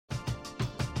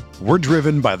We're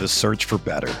driven by the search for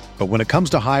better. But when it comes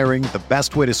to hiring, the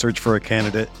best way to search for a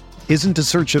candidate isn't to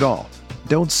search at all.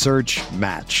 Don't search,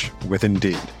 match with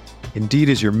Indeed. Indeed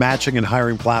is your matching and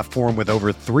hiring platform with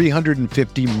over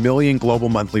 350 million global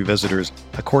monthly visitors,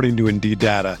 according to Indeed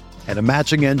data, and a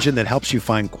matching engine that helps you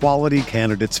find quality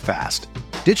candidates fast.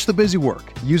 Ditch the busy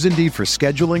work. Use Indeed for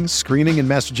scheduling, screening, and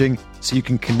messaging so you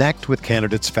can connect with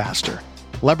candidates faster.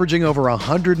 Leveraging over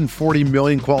 140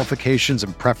 million qualifications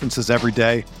and preferences every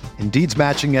day, Indeed's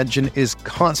matching engine is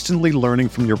constantly learning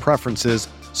from your preferences,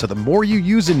 so the more you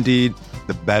use Indeed,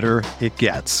 the better it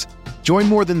gets. Join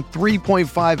more than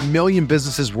 3.5 million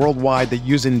businesses worldwide that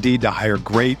use Indeed to hire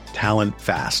great talent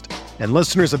fast. And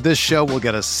listeners of this show will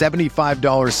get a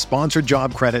 $75 sponsored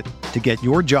job credit to get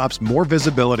your jobs more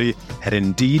visibility at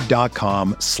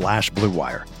Indeed.com/Blue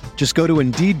Wire. Just go to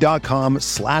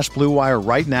Indeed.com/Blue Wire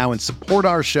right now and support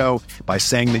our show by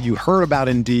saying that you heard about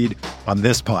Indeed on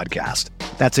this podcast.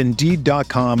 That's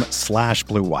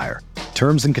Indeed.com/Blue Wire.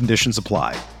 Terms and conditions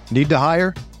apply. Need to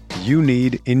hire? You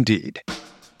need Indeed.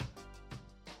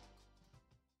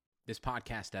 This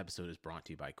podcast episode is brought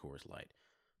to you by Coors Light.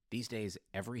 These days,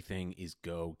 everything is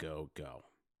go, go, go.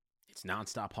 It's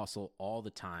nonstop hustle all the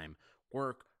time.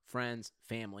 Work, friends,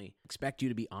 family. Expect you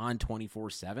to be on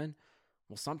 24/7?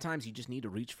 Well, sometimes you just need to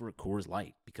reach for a Coors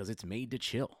Light because it's made to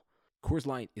chill. Coors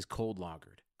Light is cold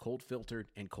lagered, cold filtered,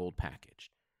 and cold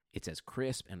packaged. It's as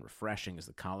crisp and refreshing as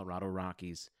the Colorado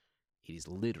Rockies. It is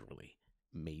literally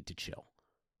made to chill.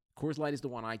 Coors Light is the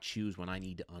one I choose when I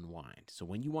need to unwind. So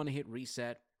when you want to hit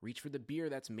reset, reach for the beer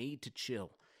that's made to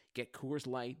chill. Get Coors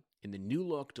Light in the new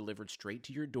look delivered straight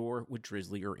to your door with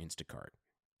Drizzly or Instacart.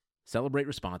 Celebrate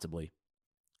responsibly.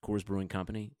 Coors Brewing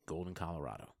Company, Golden,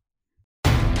 Colorado.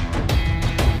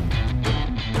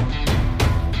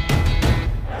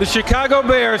 The Chicago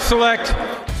Bears select.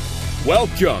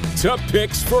 Welcome to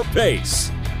Picks for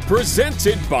Pace,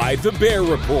 presented by The Bear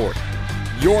Report,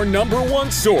 your number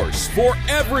one source for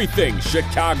everything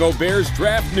Chicago Bears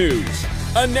draft news,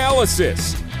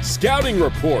 analysis, scouting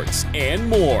reports, and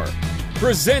more.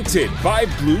 Presented by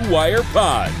Blue Wire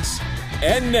Pods.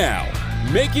 And now,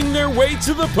 making their way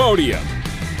to the podium,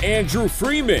 Andrew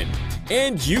Freeman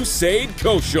and Usaid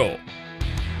Koshul.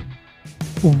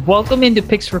 Welcome into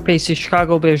Picks for Pace, the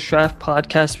Chicago Bears draft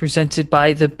podcast presented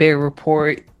by The Bear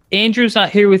Report. Andrew's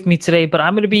not here with me today, but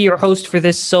I'm going to be your host for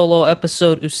this solo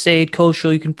episode, Usaid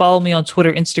Koshul. You can follow me on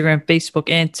Twitter, Instagram, Facebook,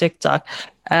 and TikTok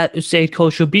at Usaid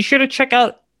Koshul. Be sure to check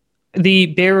out the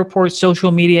Bear Report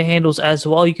social media handles as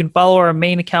well. You can follow our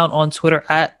main account on Twitter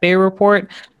at Bear Report,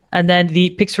 and then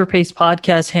the Picks for Pace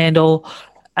podcast handle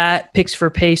at Picks for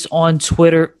Pace on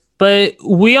Twitter. But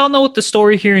we all know what the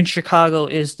story here in Chicago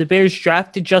is. The Bears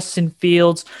drafted Justin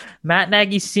Fields. Matt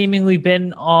Nagy's seemingly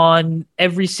been on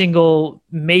every single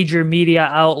major media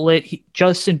outlet.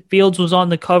 Justin Fields was on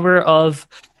the cover of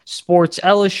Sports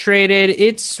Illustrated.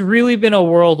 It's really been a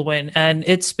whirlwind, and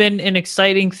it's been an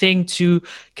exciting thing to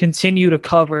continue to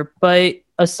cover. But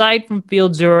aside from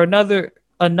Fields, there are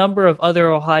a number of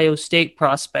other Ohio State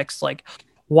prospects like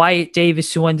Wyatt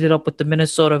Davis, who ended up with the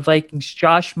Minnesota Vikings,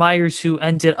 Josh Myers, who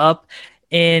ended up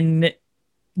in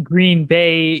Green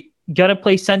Bay, gonna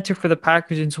play center for the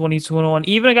Packers in 2021.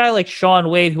 Even a guy like Shaun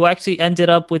Wade, who actually ended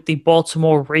up with the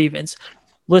Baltimore Ravens.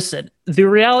 Listen, the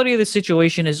reality of the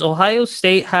situation is Ohio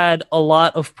State had a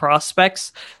lot of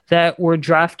prospects that were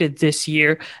drafted this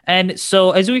year. And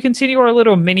so as we continue our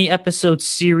little mini episode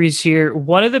series here,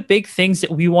 one of the big things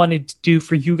that we wanted to do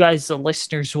for you guys, the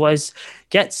listeners, was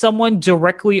get someone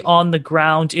directly on the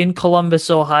ground in Columbus,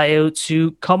 Ohio,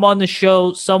 to come on the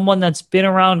show, someone that's been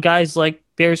around guys like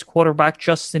Bears quarterback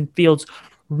Justin Fields,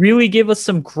 really give us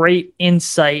some great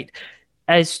insight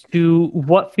as to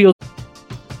what Fields...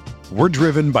 We're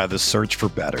driven by the search for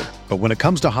better. But when it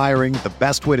comes to hiring, the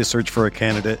best way to search for a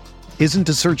candidate isn't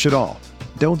to search at all.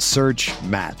 Don't search,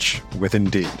 match with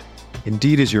Indeed.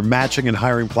 Indeed is your matching and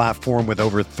hiring platform with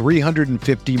over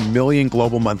 350 million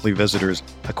global monthly visitors,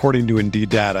 according to Indeed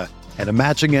data, and a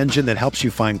matching engine that helps you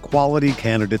find quality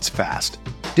candidates fast.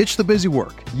 Ditch the busy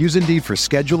work. Use Indeed for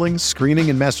scheduling, screening,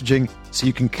 and messaging so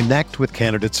you can connect with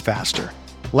candidates faster.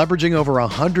 Leveraging over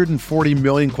 140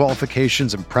 million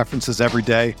qualifications and preferences every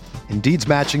day, Indeed's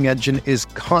matching engine is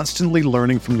constantly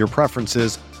learning from your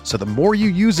preferences, so the more you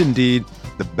use Indeed,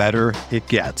 the better it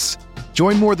gets.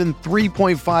 Join more than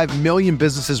 3.5 million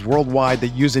businesses worldwide that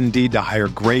use Indeed to hire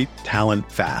great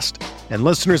talent fast. And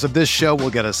listeners of this show will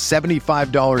get a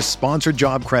 $75 sponsored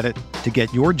job credit to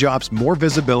get your jobs more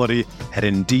visibility at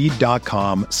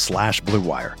Indeed.com/Blue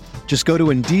Wire. Just go to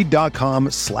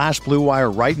Indeed.com/Blue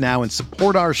Wire right now and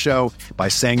support our show by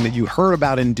saying that you heard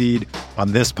about Indeed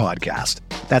on this podcast.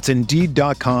 That's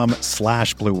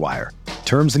Indeed.com/Blue Wire.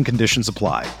 Terms and conditions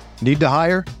apply. Need to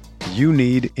hire? You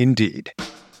need Indeed.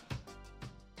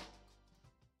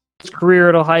 His career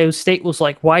at Ohio State was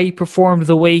like, why he performed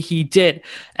the way he did.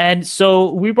 And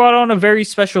so we brought on a very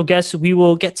special guest. We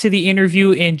will get to the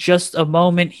interview in just a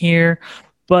moment here.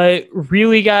 But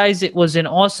really, guys, it was an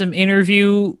awesome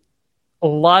interview. A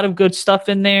lot of good stuff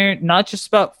in there, not just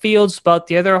about Fields, about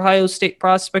the other Ohio State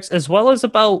prospects, as well as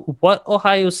about what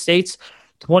Ohio State's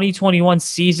 2021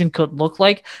 season could look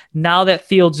like now that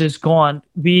Fields is gone.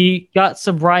 We got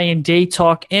some Ryan Day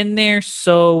talk in there.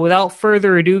 So without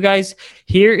further ado, guys,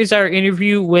 here is our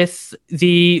interview with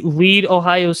the lead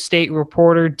Ohio State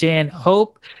reporter, Dan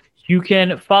Hope. You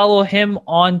can follow him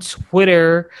on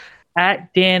Twitter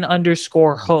at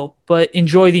Dan_Hope, but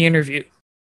enjoy the interview.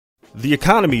 The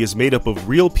economy is made up of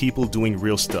real people doing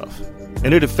real stuff,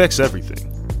 and it affects everything.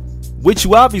 Which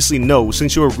you obviously know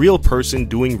since you're a real person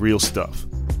doing real stuff.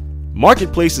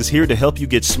 Marketplace is here to help you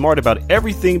get smart about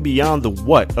everything beyond the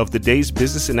what of the day's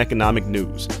business and economic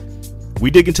news. We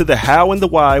dig into the how and the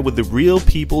why with the real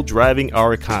people driving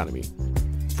our economy.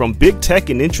 From big tech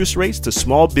and interest rates to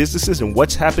small businesses and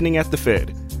what's happening at the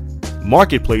Fed.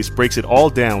 Marketplace breaks it all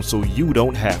down so you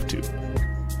don't have to.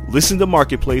 Listen to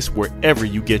Marketplace wherever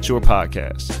you get your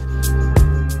podcasts.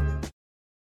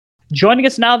 Joining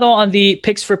us now, though, on the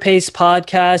Picks for Pace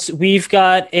podcast, we've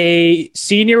got a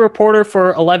senior reporter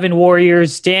for 11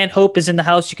 Warriors. Dan Hope is in the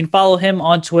house. You can follow him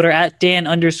on Twitter at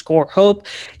Dan_Hope.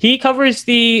 He covers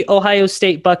the Ohio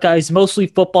State Buckeyes, mostly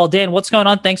football. Dan, what's going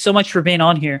on? Thanks so much for being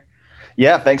on here.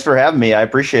 Yeah, thanks for having me. I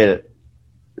appreciate it.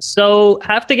 So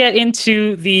have to get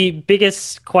into the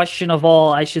biggest question of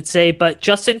all, I should say, but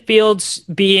Justin Fields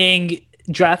being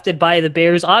drafted by the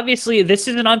Bears. Obviously, this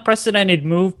is an unprecedented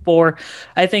move for,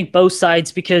 I think, both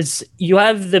sides, because you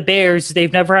have the Bears,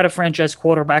 they've never had a franchise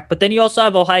quarterback, but then you also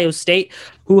have Ohio State,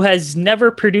 who has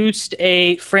never produced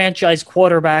a franchise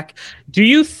quarterback. Do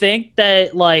you think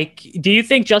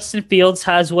Justin Fields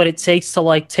has what it takes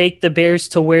to take the Bears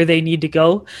to where they need to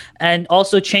go and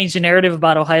also change the narrative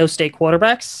about Ohio State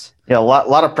quarterbacks? Yeah, a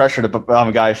lot of pressure to put on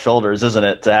a guy's shoulders, isn't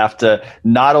it? To have to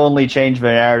not only change the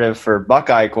narrative for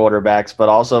Buckeye quarterbacks, but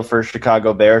also for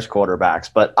Chicago Bears quarterbacks.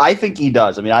 But I think he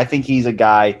does. I mean, I think he's a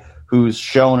guy who's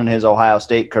shown in his Ohio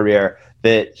State career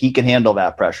that he can handle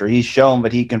that pressure. He's shown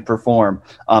that he can perform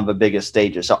on the biggest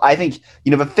stages. So I think,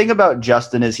 the thing about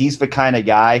Justin is he's the kind of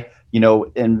guy,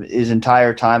 in his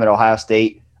entire time at Ohio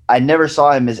State, I never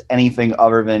saw him as anything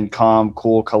other than calm,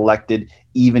 cool, collected,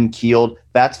 even-keeled.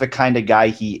 That's the kind of guy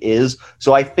he is.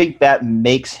 So I think that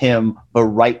makes him the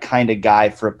right kind of guy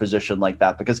for a position like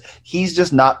that, because he's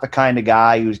just not the kind of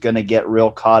guy who's going to get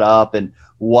real caught up in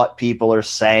what people are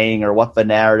saying or what the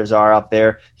narratives are out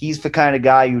there. He's the kind of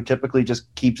guy who typically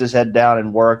just keeps his head down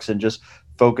and works and just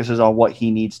focuses on what he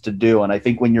needs to do. And I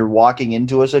think when you're walking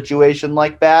into a situation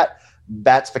like that,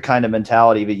 that's the kind of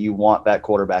mentality that you want that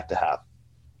quarterback to have.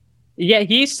 Yeah,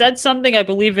 he said something, I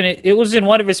believe in it. It was in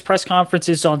one of his press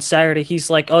conferences on Saturday.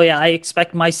 He's like, oh yeah, I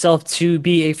expect myself to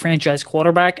be a franchise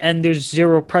quarterback and there's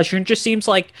zero pressure. And it just seems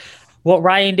like what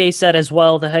Ryan Day said as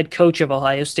well, the head coach of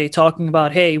Ohio State, talking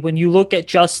about, hey, when you look at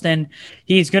Justin,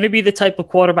 he's going to be the type of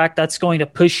quarterback that's going to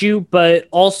push you, but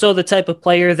also the type of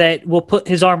player that will put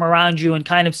his arm around you and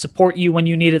kind of support you when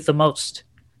you need it the most.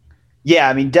 Yeah,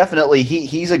 I mean, definitely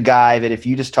he's a guy that if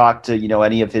you just talk to,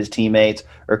 any of his teammates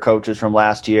or coaches from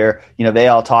last year, they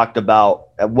all talked about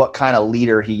what kind of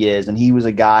leader he is. And he was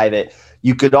a guy that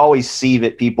you could always see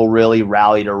that people really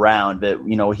rallied around, that,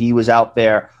 he was out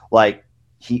there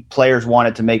players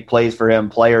wanted to make plays for him.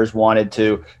 Players wanted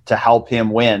to help him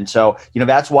win. So,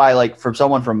 that's why, from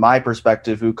someone from my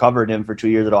perspective who covered him for 2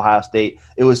 years at Ohio State,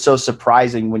 it was so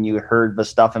surprising when you heard the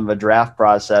stuff in the draft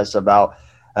process about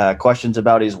questions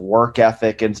about his work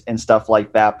ethic and stuff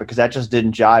like that, because that just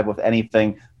didn't jive with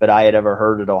anything that I had ever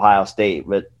heard at Ohio State.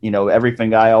 But,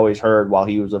 everything I always heard while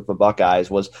he was with the Buckeyes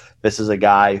was this is a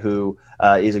guy who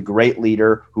is a great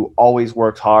leader, who always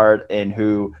worked hard, and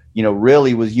who,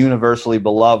 really was universally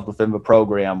beloved within the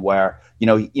program, where,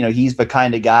 he's the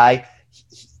kind of guy,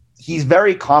 he's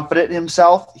very confident in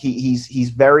himself. He's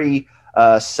very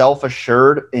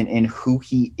self-assured in who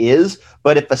he is,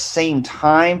 but at the same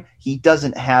time, he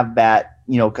doesn't have that,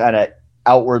 kind of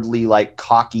outwardly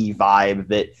cocky vibe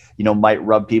that, might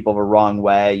rub people the wrong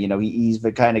way. He's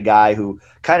the kind of guy who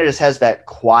kind of just has that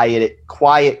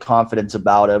quiet confidence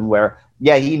about him where,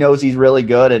 yeah, he knows he's really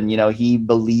good and, he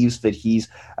believes that he's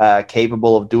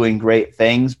capable of doing great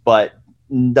things, but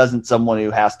doesn't someone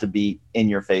who has to be in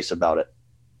your face about it.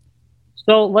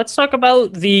 So let's talk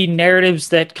about the narratives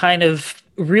that kind of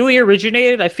really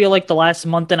originated, I feel like, the last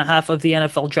month and a half of the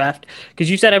NFL draft. Because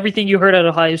you said everything you heard at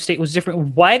Ohio State was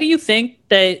different. Why do you think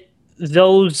that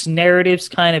those narratives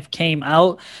kind of came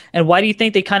out? And why do you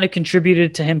think they kind of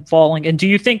contributed to him falling? And do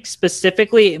you think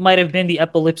specifically it might have been the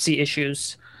epilepsy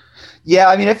issues? Yeah,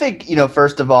 I mean, I think,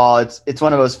 first of all, it's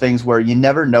one of those things where you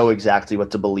never know exactly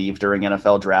what to believe during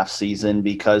NFL draft season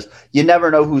because you never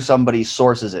know who somebody's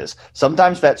sources is.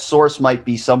 Sometimes that source might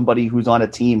be somebody who's on a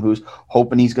team who's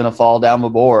hoping he's going to fall down the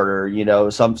board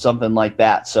or, something like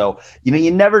that. So,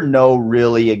 you never know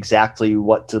really exactly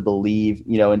what to believe,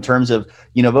 in terms of,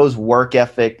 those work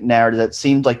ethic narratives. It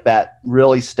seemed like that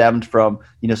really stemmed from,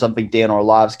 something Dan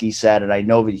Orlovsky said. And I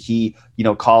know that he,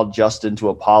 called Justin to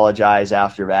apologize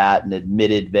after that and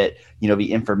admitted that,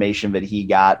 the information that he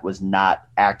got was not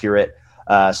accurate.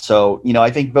 So, I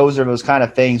think those are those kind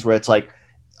of things where it's like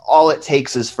all it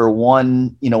takes is for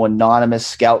one, anonymous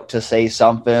scout to say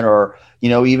something or,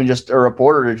 even just a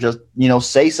reporter to just,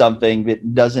 say something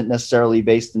that doesn't necessarily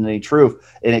based in any truth,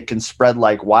 and it can spread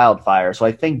like wildfire. So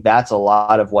I think that's a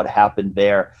lot of what happened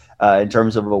there in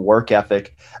terms of a work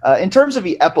ethic. In terms of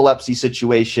the epilepsy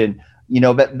situation,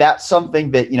 that's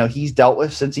something that, he's dealt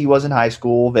with since he was in high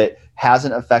school that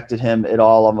hasn't affected him at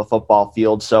all on the football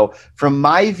field. So from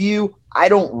my view, I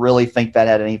don't really think that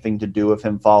had anything to do with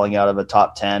him falling out of a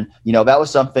top 10. That was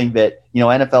something that,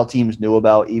 NFL teams knew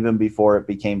about even before it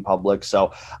became public.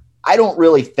 So I don't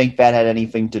really think that had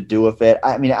anything to do with it.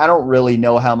 I mean, I don't really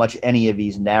know how much any of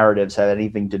these narratives had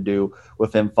anything to do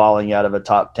with him falling out of a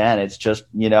top 10. It's just,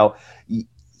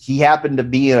 he happened to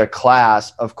be in a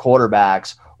class of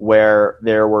quarterbacks where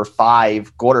there were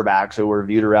 5 quarterbacks who were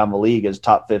viewed around the league as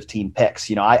top 15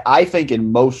 picks. I think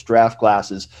in most draft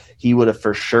classes, he would have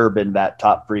for sure been that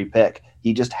top 3 pick.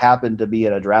 He just happened to be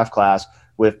in a draft class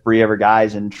with 3 other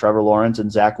guys in Trevor Lawrence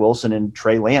and Zach Wilson and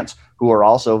Trey Lance, who are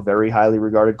also very highly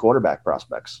regarded quarterback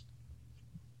prospects.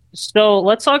 So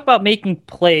let's talk about making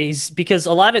plays, because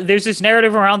there's this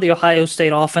narrative around the Ohio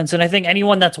State offense. And I think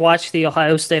anyone that's watched the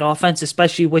Ohio State offense,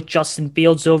 especially with Justin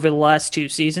Fields over the last 2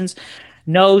 seasons,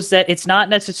 knows that it's not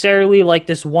necessarily like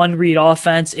this one read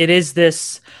offense. It is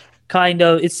this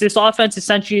it's this offense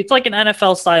essentially. It's like an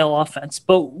NFL style offense.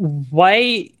 But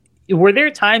why were there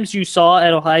times you saw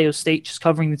at Ohio State, just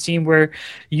covering the team, where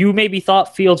you maybe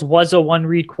thought Fields was a one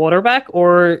read quarterback?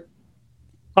 Or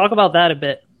talk about that a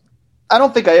bit. I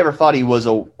don't think I ever thought he was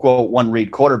a quote one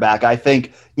read quarterback. I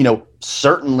think,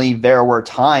 certainly there were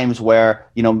times where,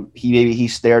 he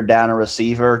stared down a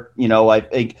receiver. I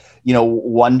think,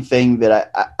 one thing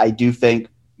that I do think,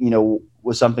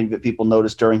 was something that people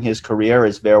noticed during his career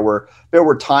is there were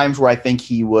times where I think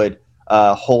he would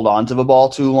hold on to the ball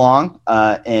too long.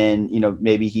 And,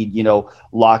 maybe he'd,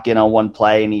 lock in on one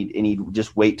play and he'd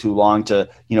just wait too long to,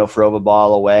 throw the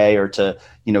ball away or to,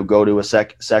 go to a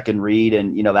second read.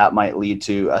 And, that might lead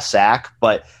to a sack.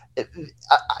 But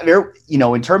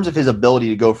in terms of his ability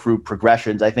to go through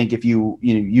progressions, I think if you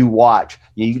watch,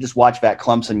 you just watch that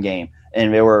Clemson game,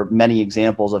 and there were many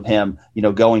examples of him,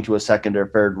 going to a second or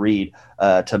third read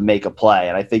to make a play.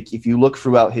 And I think if you look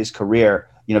throughout his career,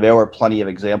 there were plenty of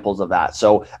examples of that.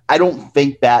 So I don't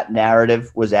think that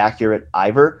narrative was accurate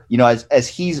either. As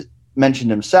he's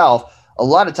mentioned himself, a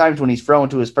lot of times when he's thrown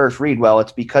to his first read, well,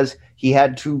 it's because he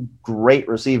had 2 great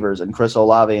receivers in Chris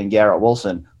Olave and Garrett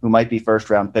Wilson, who might be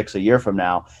first-round picks a year from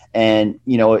now. And,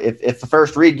 if the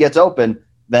first read gets open,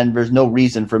 then there's no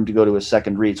reason for him to go to his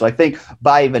second read. So I think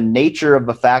by the nature of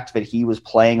the fact that he was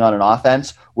playing on an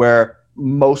offense where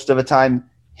most of the time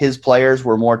his players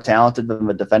were more talented than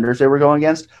the defenders they were going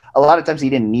against, a lot of times he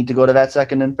didn't need to go to that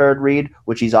second and third read,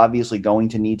 which he's obviously going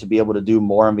to need to be able to do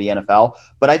more in the NFL.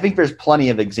 But I think there's plenty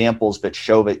of examples that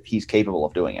show that he's capable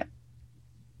of doing it.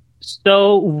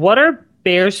 So what are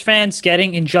Bears fans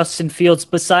getting in Justin Fields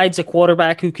besides a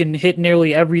quarterback who can hit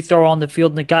nearly every throw on the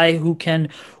field and a guy who can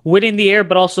win in the air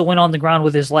but also win on the ground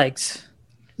with his legs?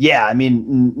 Yeah, I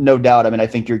mean, no doubt. I mean, I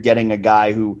think you're getting a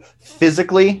guy who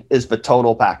physically is the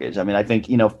total package. I mean, I think,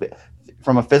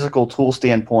 from a physical tool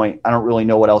standpoint, I don't really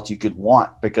know what else you could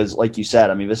want because, like you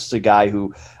said, I mean, this is a guy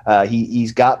who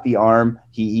he's got the arm,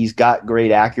 he's got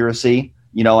great accuracy.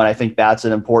 And I think that's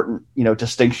an important,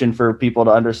 distinction for people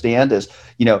to understand is,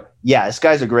 this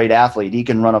guy's a great athlete. He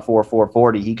can run a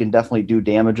 4.40. He can definitely do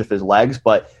damage with his legs.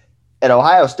 But at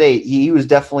Ohio State, he was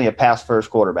definitely a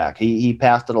pass-first quarterback. He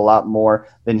passed it a lot more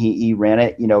than he ran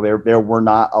it. There were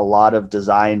not a lot of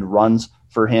designed runs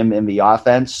for him in the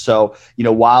offense. So,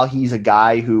 while he's a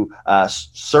guy who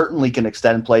certainly can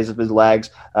extend plays with his legs,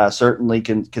 certainly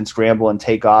can scramble and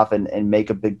take off and make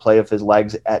a big play with his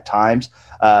legs at times,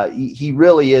 he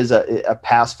really is a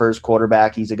pass-first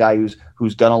quarterback. He's a guy who's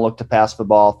going to look to pass the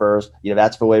ball first.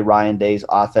 That's the way Ryan Day's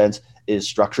offense is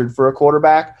structured for a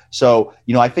quarterback. So,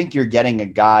 I think you're getting a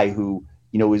guy who,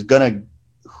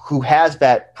 who has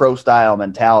that pro-style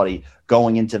mentality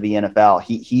going into the NFL.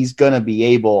 He's going to be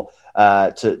able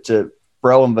to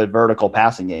throw him the vertical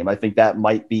passing game. I think that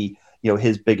might be,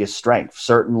 his biggest strength.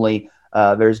 Certainly,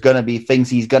 there's going to be things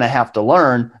he's going to have to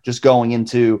learn just going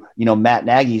into, Matt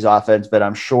Nagy's offense that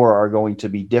I'm sure are going to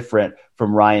be different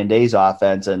from Ryan Day's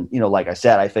offense. And, like I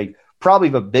said, I think probably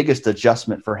the biggest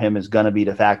adjustment for him is going to be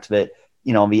the fact that,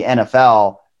 in the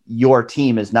NFL, your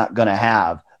team is not going to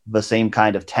have the same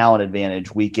kind of talent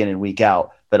advantage week in and week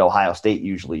out that Ohio State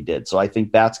usually did. So I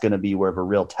think that's going to be where the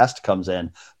real test comes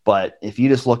in. But if you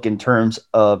just look in terms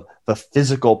of the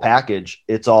physical package,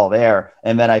 it's all there.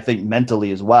 And then I think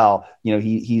mentally as well,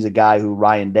 he's a guy who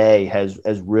Ryan Day has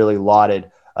really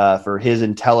lauded for his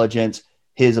intelligence,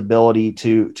 his ability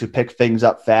to pick things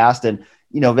up fast. And,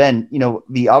 then,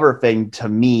 the other thing to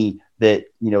me that,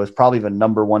 is probably the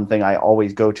number one thing I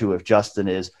always go to with Justin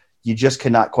is you just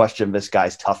cannot question this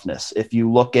guy's toughness. If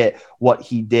you look at what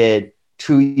he did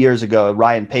 2 years ago,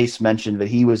 Ryan Pace mentioned that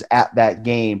he was at that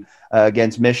game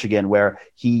against Michigan where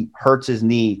he hurts his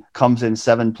knee, comes in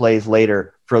 7 plays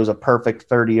later, throws a perfect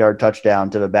 30-yard touchdown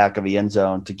to the back of the end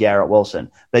zone to Garrett Wilson.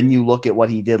 Then you look at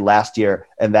what he did last year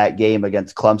in that game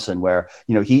against Clemson where,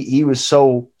 he was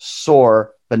so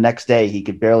sore the next day he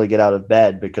could barely get out of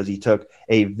bed because he took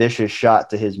a vicious shot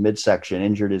to his midsection,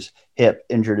 injured his hip,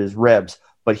 injured his ribs.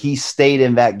 But he stayed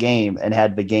in that game and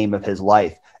had the game of his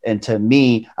life. And to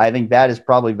me, I think that is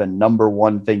probably the number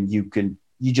one thing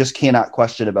you just cannot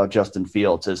question about Justin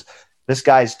Fields is this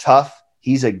guy's tough.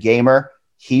 He's a gamer.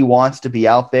 He wants to be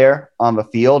out there on the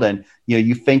field. And,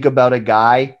 you think about a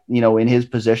guy, in his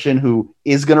position who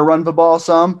is going to run the ball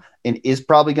some and is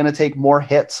probably going to take more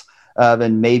hits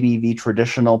than maybe the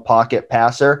traditional pocket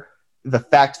passer. The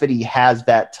fact that he has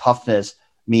that toughness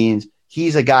means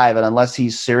he's a guy that unless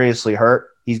he's seriously hurt,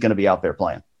 he's going to be out there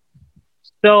playing.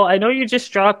 So I know you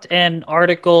just dropped an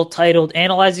article titled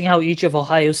Analyzing How Each of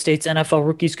Ohio State's NFL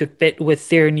Rookies Could Fit with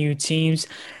Their New Teams.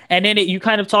 And in it, you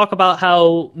kind of talk about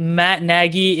how Matt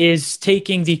Nagy is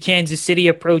taking the Kansas City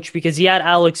approach because he had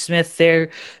Alex Smith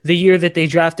there the year that they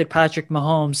drafted Patrick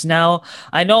Mahomes. Now,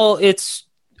 I know it's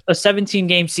a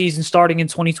 17-game season starting in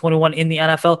 2021 in the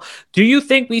NFL. Do you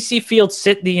think we see Fields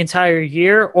sit the entire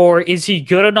year, or is he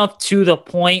good enough to the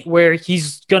point where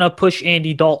he's going to push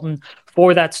Andy Dalton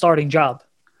for that starting job?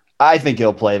 I think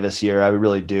he'll play this year. I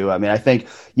really do. I mean, I think,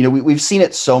 we've seen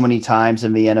it so many times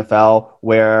in the NFL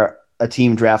where a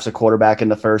team drafts a quarterback in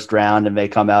the first round and they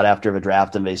come out after the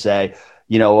draft and they say,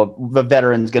 the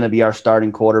veteran's going to be our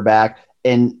starting quarterback.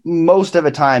 And most of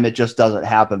the time it just doesn't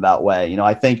happen that way.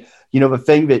 I think, the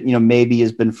thing that, maybe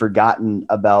has been forgotten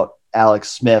about Alex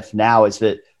Smith now is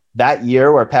that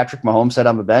year where Patrick Mahomes sat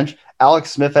on the bench,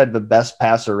 Alex Smith had the best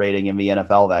passer rating in the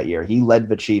NFL that year. He led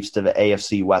the Chiefs to the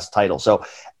AFC West title. So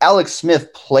Alex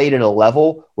Smith played at a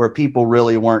level where people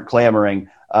really weren't clamoring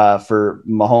for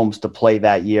Mahomes to play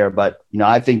that year. But,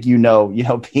 I think,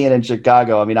 being in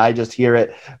Chicago, I mean, I just hear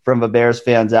it from the Bears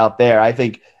fans out there. I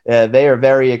think they are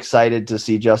very excited to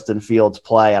see Justin Fields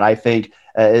play. And I think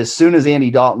as soon as Andy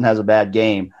Dalton has a bad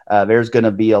game, there's going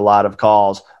to be a lot of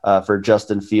calls for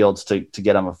Justin Fields to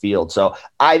get on the field. So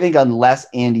I think unless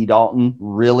Andy Dalton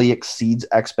really exceeds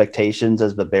expectations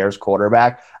as the Bears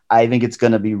quarterback, I think it's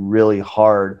going to be really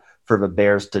hard for the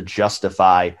Bears to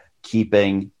justify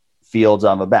keeping Fields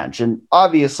on the bench. And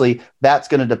obviously that's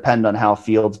going to depend on how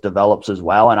Fields develops as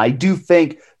well. And I do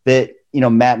think that,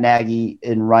 Matt Nagy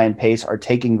and Ryan Pace are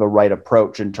taking the right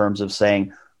approach in terms of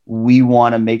saying, we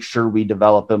want to make sure we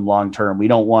develop him long-term. We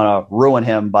don't want to ruin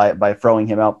him by throwing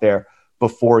him out there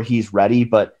before he's ready.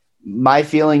 But my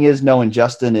feeling is, knowing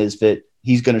Justin, is that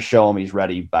he's going to show him he's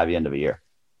ready by the end of the year.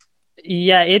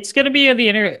 Yeah, it's going to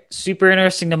be super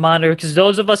interesting to monitor because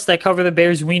those of us that cover the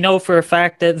Bears, we know for a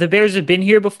fact that the Bears have been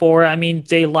here before. I mean,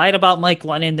 they lied about Mike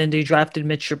Lennon, then they drafted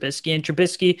Mitch Trubisky, and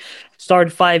Trubisky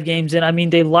started 5 games in. I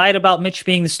mean, they lied about Mitch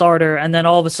being the starter, and then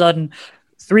all of a sudden,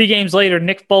 3 games later,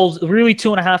 Nick Foles, really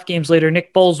 2.5 games later,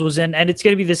 Nick Foles was in, and it's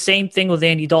going to be the same thing with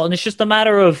Andy Dalton. It's just a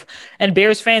matter of, and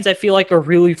Bears fans, I feel like, are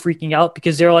really freaking out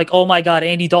because they're like, oh my God,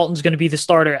 Andy Dalton's going to be the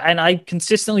starter. And I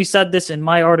consistently said this in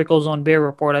my articles on Bear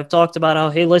Report. I've talked about how,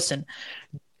 hey, listen,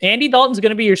 Andy Dalton's going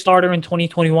to be your starter in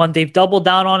 2021. They've doubled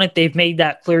down on it. They've made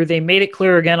that clear. They made it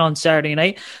clear again on Saturday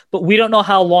night, but we don't know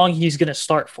how long he's going to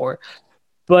start for.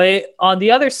 But on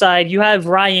the other side, you have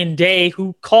Ryan Day,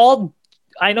 who called.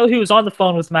 I know he was on the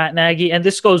phone with Matt Nagy, and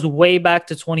this goes way back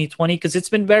to 2020 because it's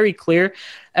been very clear.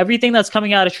 Everything that's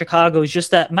coming out of Chicago is just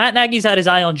that Matt Nagy's had his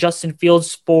eye on Justin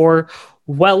Fields for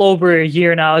well over a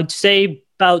year now. I'd say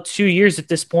about 2 years at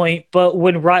this point. But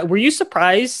were you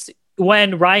surprised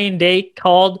when Ryan Day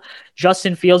called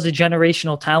Justin Fields a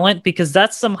generational talent? Because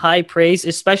that's some high praise,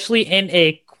 especially in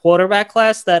a quarterback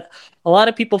class that a lot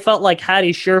of people felt like had a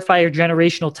surefire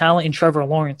generational talent in Trevor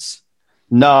Lawrence.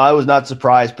 No, I was not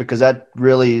surprised because that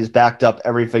really is backed up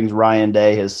everything Ryan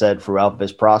Day has said throughout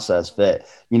this process. That,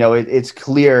 it's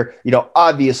clear,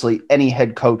 obviously any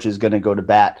head coach is going to go to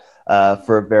bat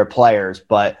for their players,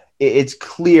 but it's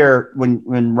clear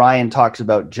when Ryan talks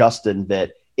about Justin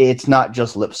that it's not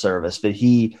just lip service, that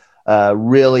he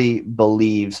really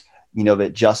believes,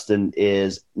 that Justin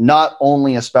is not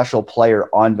only a special player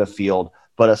on the field,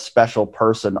 but a special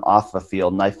person off the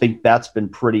field. And I think that's been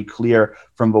pretty clear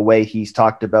from the way he's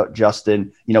talked about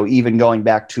Justin, even going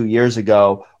back 2 years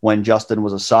ago when Justin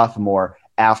was a sophomore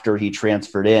after he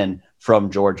transferred in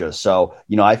from Georgia. So,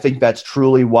 I think that's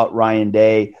truly what Ryan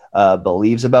Day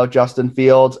believes about Justin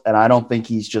Fields. And I don't think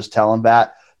he's just telling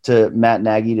that to Matt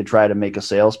Nagy to try to make a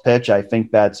sales pitch. I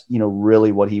think that's,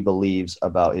 really what he believes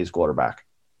about his quarterback.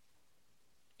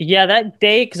 Yeah, that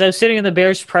day, because I was sitting in the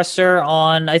Bears presser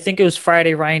on, I think it was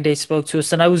Friday, Ryan Day spoke to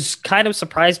us, and I was kind of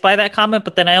surprised by that comment,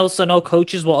 but then I also know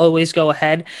coaches will always go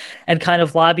ahead and kind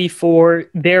of lobby for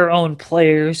their own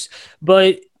players.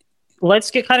 But let's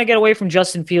get away from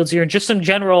Justin Fields here and just some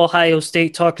general Ohio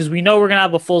State talk, because we know we're going to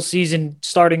have a full season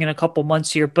starting in a couple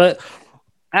months here. But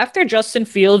after Justin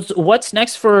Fields, what's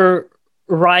next for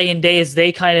Ryan Day as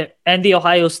they and the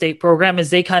Ohio State program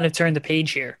as they kind of turn the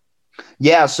page here?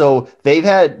 Yeah, so they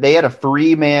had a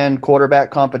 3-man quarterback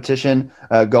competition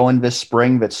going this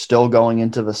spring that's still going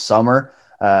into the summer.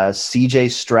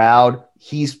 CJ Stroud,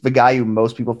 he's the guy who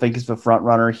most people think is the front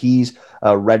runner. He's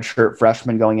a redshirt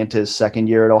freshman going into his second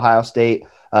year at Ohio State.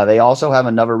 They also have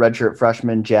another redshirt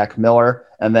freshman, Jack Miller,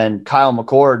 and then Kyle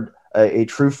McCord, a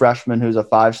true freshman who's a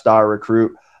 5-star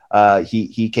recruit.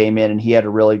 He came in and he had a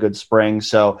really good spring.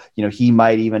 So, he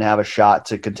might even have a shot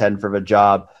to contend for the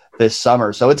job this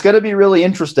summer. So it's going to be really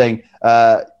interesting.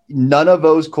 None of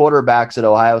those quarterbacks at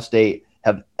Ohio State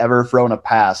have ever thrown a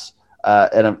pass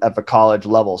at the college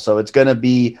level. So it's going to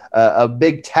be a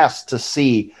big test to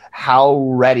see how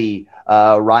ready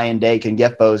Ryan Day can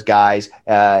get those guys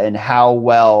and how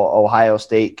well Ohio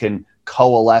State can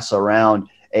coalesce around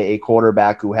a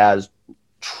quarterback who has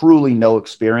truly no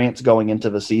experience going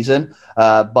into the season.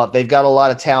 But they've got a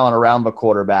lot of talent around the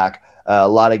quarterback. A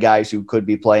lot of guys who could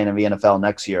be playing in the NFL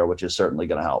next year, which is certainly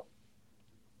going to help.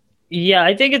 Yeah,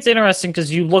 I think it's interesting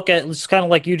because you look at, it's kind of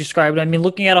like you described. I mean,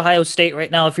 looking at Ohio State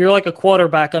right now, if you're like a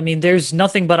quarterback, I mean, there's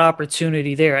nothing but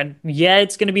opportunity there. And yeah,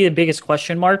 it's going to be the biggest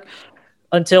question mark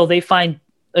until they find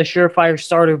a surefire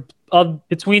starter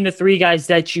between the 3 guys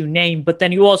that you name. But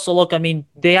then you also look, I mean,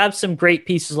 they have some great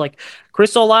pieces like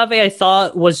Chris Olave, I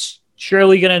thought was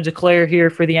surely going to declare here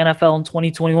for the NFL in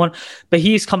 2021, but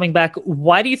he's coming back.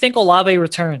 Why do you think Olave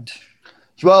returned?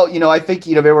 Well, I think,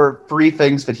 there were 3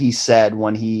 things that he said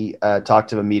when he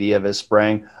talked to the media this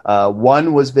spring.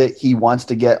 One was that he wants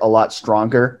to get a lot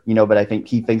stronger, but I think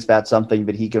he thinks that's something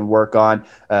that he can work on,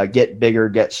 get bigger,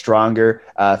 get stronger.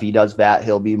 If he does that,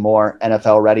 he'll be more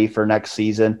NFL ready for next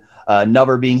season.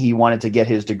 Another being he wanted to get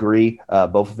his degree.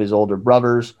 Both of his older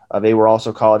brothers, they were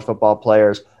also college football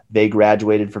players. They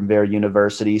graduated from their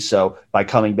university. So by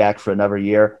coming back for another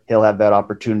year, he'll have that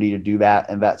opportunity to do that.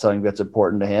 And that's something that's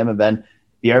important to him. And then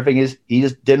the other thing is he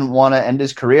just didn't want to end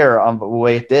his career on the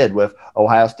way it did, with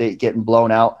Ohio State getting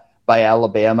blown out by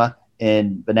Alabama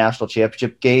in the national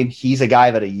championship game. He's a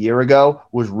guy that a year ago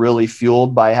was really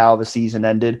fueled by how the season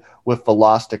ended with the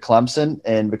loss to Clemson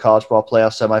in the college football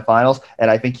playoff semifinals.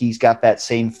 And I think he's got that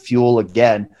same fuel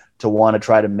again to want to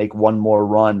try to make one more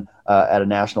run at a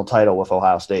national title with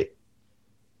Ohio State.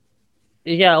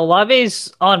 Yeah,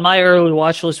 Olave's on my early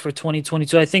watch list for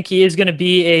 2022. I think he is going to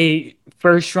be a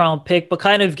first-round pick, but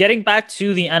kind of getting back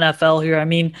to the NFL here, I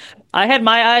mean, I had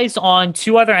my eyes on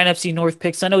 2 other NFC North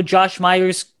picks. I know Josh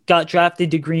Myers got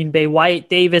drafted to Green Bay. Wyatt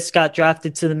Davis got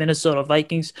drafted to the Minnesota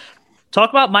Vikings. Talk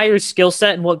about Myers' skill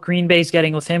set and what Green Bay's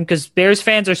getting with him, because Bears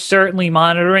fans are certainly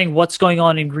monitoring what's going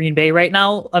on in Green Bay right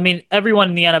now. I mean, everyone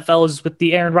in the NFL is with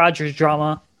the Aaron Rodgers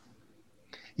drama.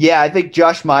 Yeah, I think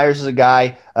Josh Myers is a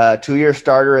guy, 2-year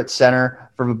starter at center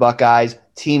for the Buckeyes,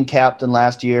 team captain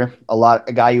last year, a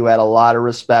guy who had a lot of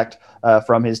respect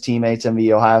from his teammates in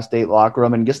the Ohio State locker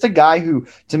room, and just a guy who,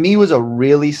 to me, was a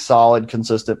really solid,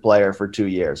 consistent player for 2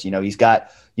 years. He's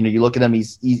got, you look at him,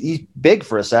 he's big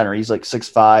for a center. He's like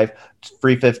 6'5",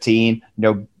 315,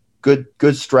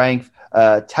 good strength,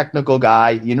 technical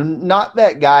guy. Not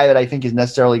that guy that I think is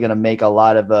necessarily going to make a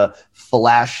lot of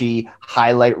flashy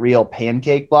highlight reel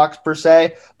pancake blocks per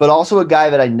se, but also a guy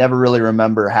that I never really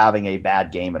remember having a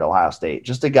bad game at Ohio State.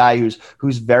 Just a guy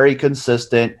who's very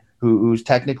consistent, who's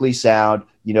technically sound,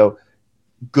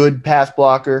 good pass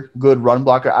blocker, good run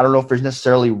blocker. I don't know if there's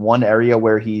necessarily one area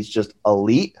where he's just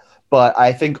elite, but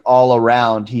I think all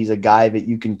around he's a guy that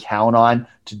you can count on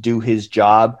to do his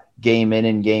job game in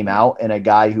and game out, and a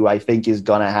guy who I think is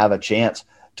going to have a chance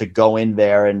to go in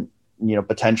there and,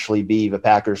 potentially be the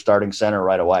Packers starting center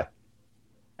right away.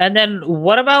 And then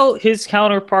what about his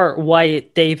counterpart,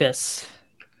 Wyatt Davis?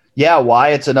 Yeah,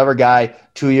 Wyatt's another guy,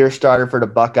 2-year starter for the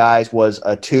Buckeyes, was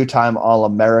a 2-time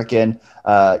All-American,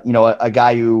 a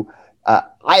guy who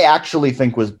I actually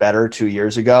think was better 2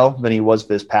 years ago than he was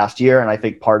this past year, and I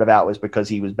think part of that was because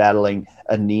he was battling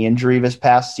a knee injury this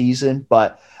past season.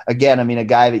 But again, a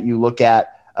guy that you look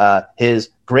at, his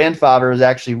grandfather is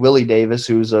actually Willie Davis,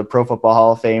 who's a Pro Football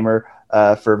Hall of Famer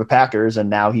for the Packers, and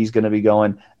now he's going to be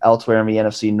going elsewhere in the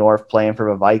NFC North playing for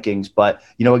the Vikings. But,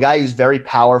 a guy who's very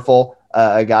powerful,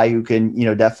 a guy who can,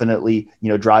 definitely,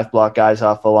 drive block guys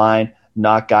off the line,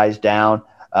 knock guys down.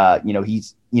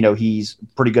 He's a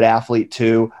pretty good athlete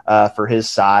too, for his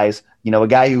size. A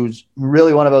guy who's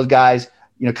really one of those guys,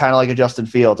 kind of like a Justin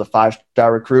Fields, a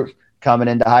 5-star recruit coming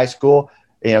into high school,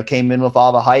 came in with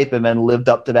all the hype and then lived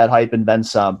up to that hype and then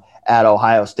some at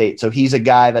Ohio State. So he's a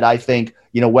guy that I think,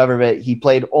 whether he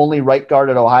played only right guard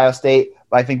at Ohio State,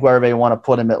 but I think wherever they want to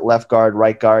put him at left guard,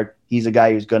 right guard, he's a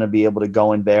guy who's going to be able to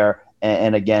go in there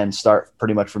and again, start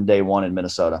pretty much from day one in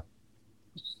Minnesota.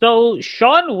 So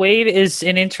Shaun Wade is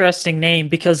an interesting name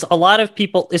because a lot of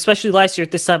people, especially last year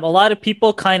at this time, a lot of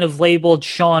people kind of labeled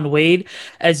Shaun Wade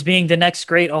as being the next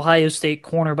great Ohio State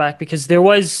cornerback because there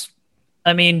was,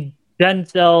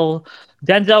 Denzel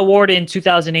Ward in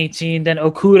 2018, then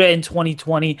Okudah in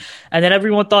 2020, and then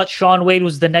everyone thought Shaun Wade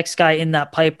was the next guy in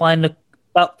that pipeline.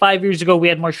 About 5 years ago, we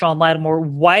had Marshawn Lattimore.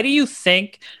 Why do you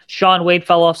think Shaun Wade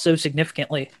fell off so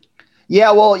significantly?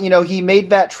 Yeah, well, he made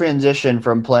that transition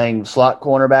from playing slot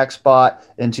cornerback spot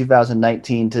in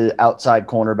 2019 to outside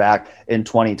cornerback in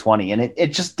 2020, and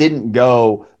it just didn't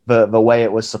go the way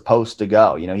it was supposed to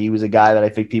go. He was a guy that I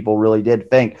think people really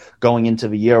did think going into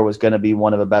the year was going to be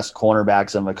one of the best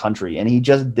cornerbacks in the country, and he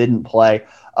just didn't play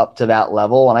up to that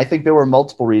level. And I think there were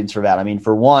multiple reasons for that.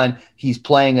 For one, he's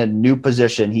playing a new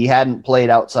position. He hadn't played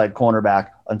outside cornerback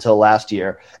until last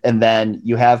year. And then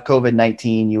you have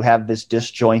COVID-19, you have this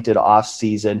disjointed off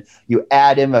season. You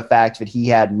add in the fact that he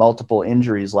had multiple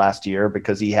injuries last year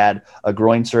because he had a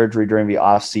groin surgery during the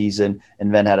off season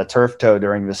and then had a turf toe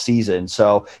during the season.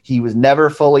 So he was never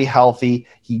fully healthy.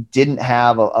 He didn't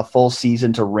have a full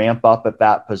season to ramp up at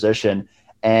that position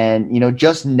and,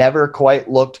 just never quite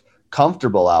looked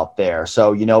comfortable out there.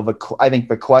 So, I think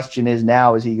the question is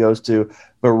now as he goes to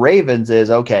the Ravens is,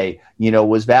 okay,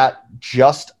 was that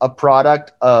just a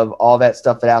product of all that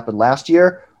stuff that happened last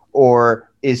year? Or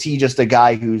is he just a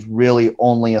guy who's really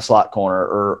only a slot corner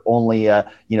or only a,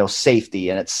 safety?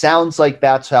 And it sounds like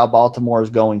that's how Baltimore is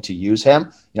going to use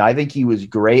him. I think he was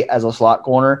great as a slot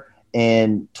corner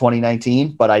in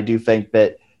 2019, but I do think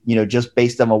that, just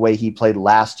based on the way he played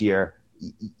last year,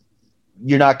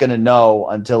 you're not going to know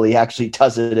until he actually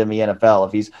does it in the NFL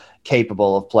if he's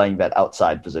capable of playing that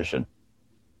outside position.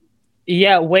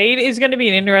 Yeah, Wade is going to be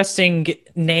an interesting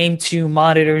name to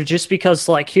monitor just because,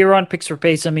 here on Picks for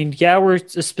Pace, we're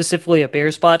specifically a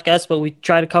Bears podcast, but we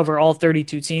try to cover all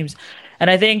 32 teams.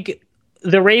 And I think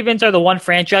the Ravens are the one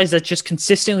franchise that just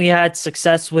consistently had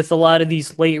success with a lot of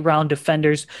these late-round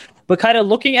defenders. But kind of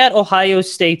looking at Ohio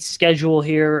State's schedule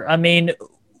here,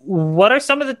 what are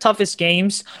some of the toughest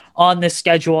games on this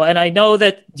schedule? And I know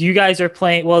that you guys are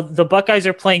playing, the Buckeyes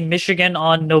are playing Michigan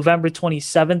on November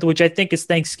 27th, which I think is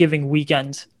Thanksgiving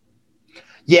weekend.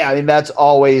 Yeah, that's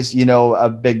always, a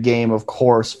big game, of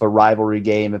course, a rivalry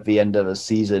game at the end of a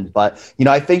season. But,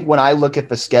 I think when I look at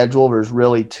the schedule, there's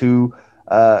really two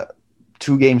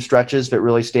game stretches that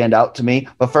really stand out to me.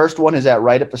 The first one is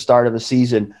right at the start of the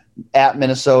season at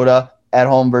Minnesota, at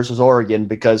home versus Oregon,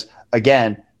 because,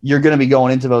 again, you're going to be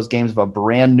going into those games with a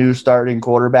brand new starting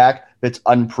quarterback that's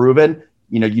unproven.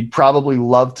 You'd probably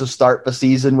love to start the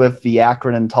season with the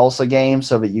Akron and Tulsa game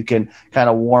so that you can kind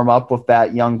of warm up with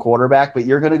that young quarterback, but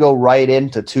you're going to go right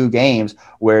into 2 games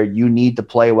where you need to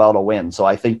play well to win. So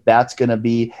I think that's going to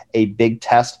be a big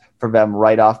test for them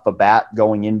right off the bat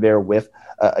going in there with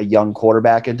a young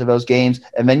quarterback into those games.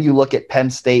 And then you look at Penn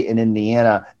State and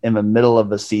Indiana in the middle of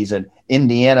the season.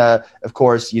 Indiana, of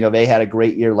course, they had a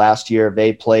great year last year.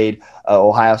 They played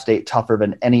Ohio State tougher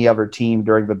than any other team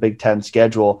during the Big Ten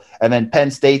schedule. And then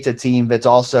Penn State's a team that's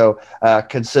also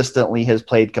consistently has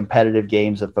played competitive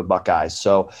games with the Buckeyes.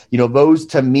 So, those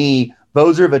to me,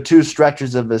 those are the two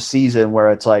stretches of the season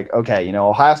where it's like, okay,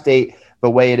 Ohio State, the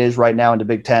way it is right now in the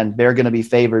Big Ten, they're going to be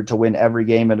favored to win every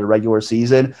game in the regular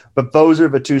season. But those are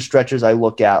the two stretches I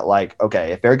look at like,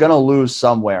 okay, if they're going to lose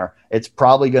somewhere, it's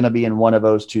probably going to be in one of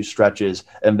those two stretches.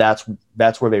 And that's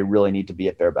where they really need to be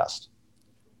at their best.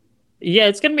 Yeah,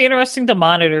 it's going to be interesting to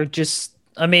monitor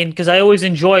because I always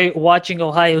enjoy watching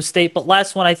Ohio State. But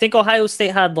last one, I think Ohio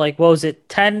State had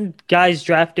 10 guys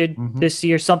drafted this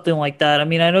year, something like that. I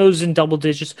know it was in double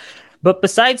digits. But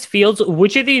besides Fields,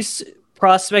 which of these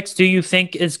prospects do you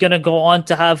think is going to go on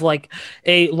to have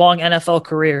a long NFL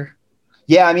career?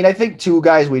 Yeah, I think two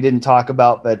guys we didn't talk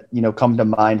about that, come to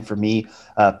mind for me.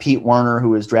 Pete Werner, who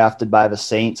was drafted by the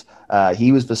Saints.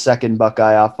 He was the second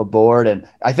Buckeye off the board. And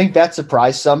I think that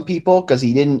surprised some people because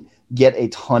he didn't get a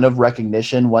ton of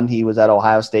recognition when he was at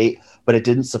Ohio State. But it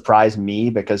didn't surprise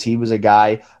me because he was a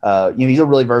guy, he's a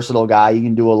really versatile guy. He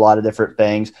can do a lot of different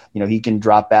things. He can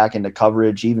drop back into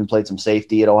coverage. He even played some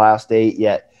safety at Ohio State,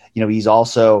 yet he's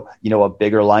also, a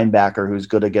bigger linebacker who's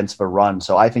good against the run.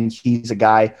 So I think he's a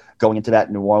guy going into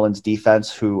that New Orleans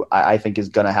defense who I think is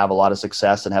going to have a lot of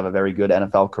success and have a very good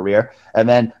NFL career. And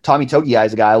then Tommy Togiai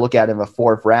is a guy I look at in the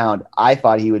fourth round. I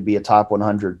thought he would be a top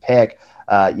 100 pick.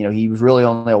 He was really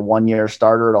only a 1-year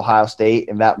starter at Ohio State,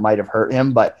 and that might have hurt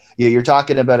him. But you're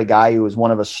talking about a guy who was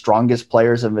one of the strongest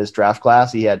players in this draft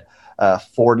class. He had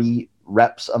 40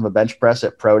 reps on the bench press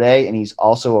at Pro Day, and he's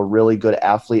also a really good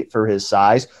athlete for his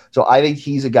size. So I think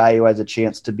he's a guy who has a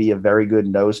chance to be a very good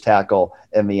nose tackle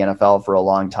in the NFL for a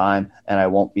long time, and I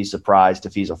won't be surprised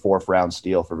if he's a fourth-round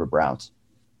steal for the Browns.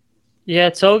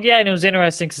 Yeah, Togiai, and it was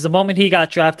interesting because the moment he got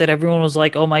drafted, everyone was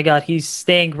like, oh my God, he's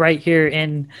staying right here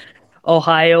in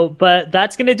Ohio. But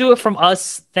that's going to do it from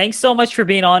us. Thanks so much for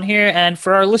being on here. And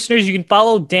for our listeners, you can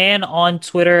follow Dan on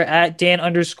Twitter at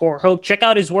Dan_Hope. Check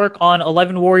out his work on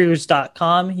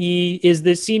 11warriors.com. He is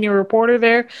the senior reporter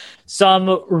there.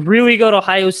 Some really good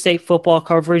Ohio State football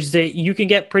coverage that you can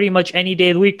get pretty much any day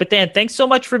of the week. But Dan, thanks so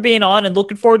much for being on and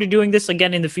looking forward to doing this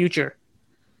again in the future.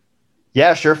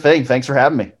 Yeah, sure thing. Thanks for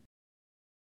having me.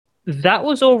 That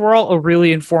was overall a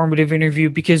really informative interview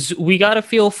because we got a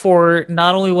feel for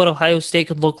not only what Ohio State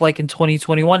could look like in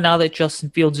 2021 now that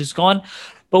Justin Fields is gone,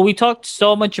 but we talked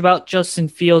so much about Justin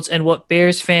Fields and what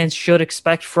Bears fans should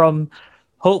expect from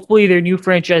hopefully their new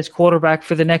franchise quarterback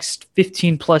for the next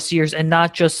 15 plus years and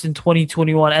not just in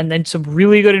 2021. And then some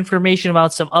really good information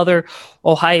about some other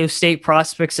Ohio State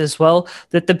prospects as well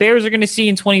that the Bears are going to see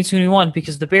in 2021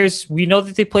 because the Bears, we know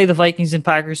that they play the Vikings and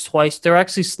Packers twice. They're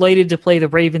actually slated to play the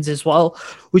Ravens as well,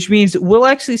 which means we'll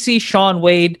actually see Shaun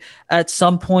Wade at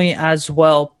some point as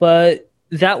well. But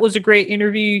that was a great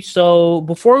interview. So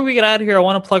before we get out of here, I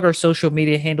want to plug our social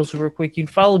media handles real quick. You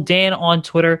can follow Dan on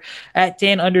Twitter at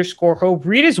Dan_Hope.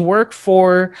 Read his work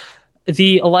for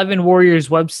the 11 Warriors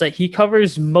website. He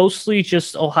covers mostly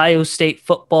just Ohio State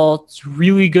football. It's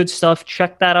really good stuff.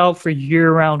 Check that out for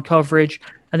year-round coverage.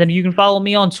 And then you can follow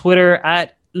me on Twitter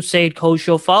at Usaid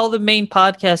Kosho. Follow the main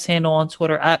podcast handle on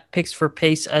Twitter at Picks for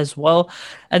Pace as well.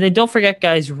 And then don't forget,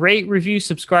 guys, rate, review,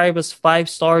 subscribe us 5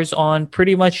 stars on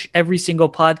pretty much every single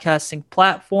podcasting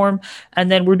platform. And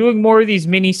then we're doing more of these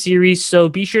mini series, so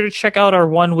be sure to check out our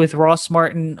one with Ross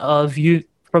Martin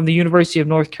from the University of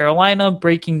North Carolina,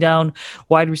 breaking down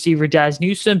wide receiver Daz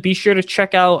Newsome. Be sure to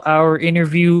check out our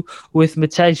interview with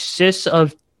Matej Sis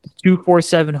of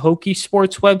 247 Hokie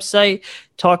Sports website,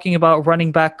 talking about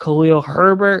running back Khalil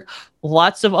Herbert.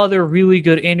 Lots of other really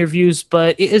good interviews,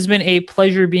 but it has been a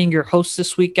pleasure being your host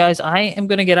this week, guys. I am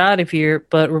going to get out of here,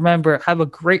 but remember, have a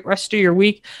great rest of your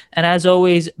week, and as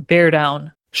always, bear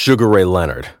down. Sugar Ray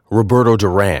Leonard, Roberto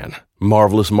Duran,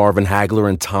 Marvelous Marvin Hagler,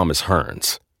 and Thomas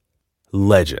Hearns.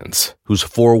 Legends, whose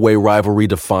 4-way rivalry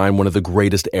defined one of the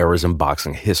greatest eras in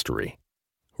boxing history.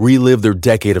 Relive their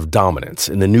decade of dominance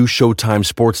in the new Showtime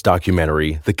sports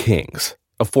documentary, The Kings,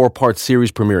 a 4-part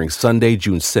series premiering Sunday,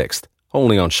 June 6th,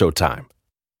 only on Showtime.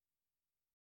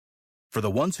 For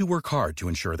the ones who work hard to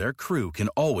ensure their crew can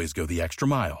always go the extra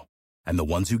mile, and the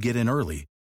ones who get in early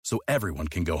so everyone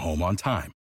can go home on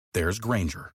time, there's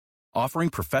Grainger, offering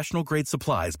professional-grade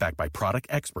supplies backed by product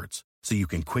experts so you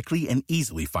can quickly and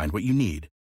easily find what you need.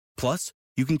 Plus,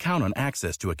 you can count on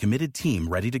access to a committed team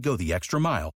ready to go the extra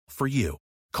mile for you.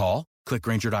 Call, click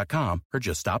Grainger.com, or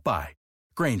just stop by.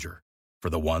 Grainger, for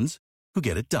the ones who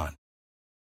get it done.